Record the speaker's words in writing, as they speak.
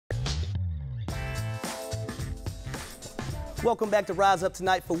Welcome back to Rise Up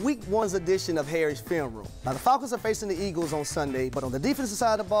Tonight for Week One's edition of Harry's Film Room. Now, the Falcons are facing the Eagles on Sunday, but on the defensive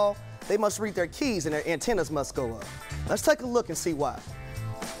side of the ball, they must read their keys and their antennas must go up. Let's take a look and see why.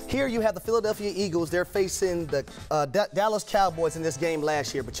 Here you have the Philadelphia Eagles. They're facing the Dallas Cowboys in this game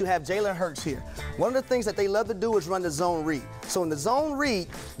last year, but you have Jalen Hurts here. One of the things that they love to do is run the zone read. So in the zone read,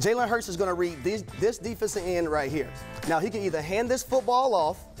 Jalen Hurts is going to read this defensive end right here. Now, he can either hand this football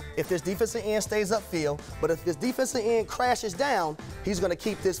off if this defensive end stays upfield, but if this defensive end crashes down, he's going to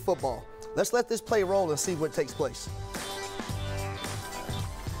keep this football. Let's let this play roll and see what takes place.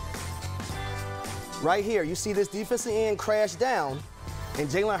 Right here, you see this defensive end crash down, and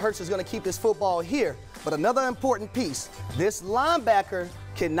Jalen Hurts is going to keep this football here. But another important piece, this linebacker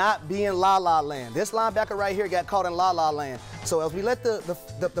cannot be in la-la land. This linebacker right here got caught in la-la land. So as we let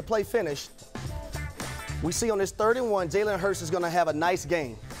the play finish, we see on this 3rd and 1, Jalen Hurts is going to have a nice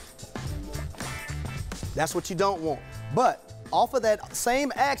game. That's what you don't want. But off of that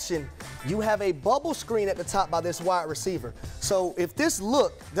same action, you have a bubble screen at the top by this wide receiver. So if this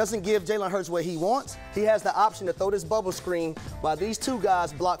look doesn't give Jalen Hurts what he wants, he has the option to throw this bubble screen while these two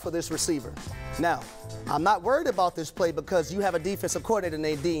guys block for this receiver. Now, I'm not worried about this play because you have a defensive coordinator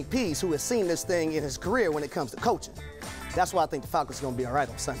named Dean Pease who has seen this thing in his career when it comes to coaching. That's why I think the Falcons are going to be all right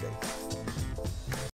on Sunday.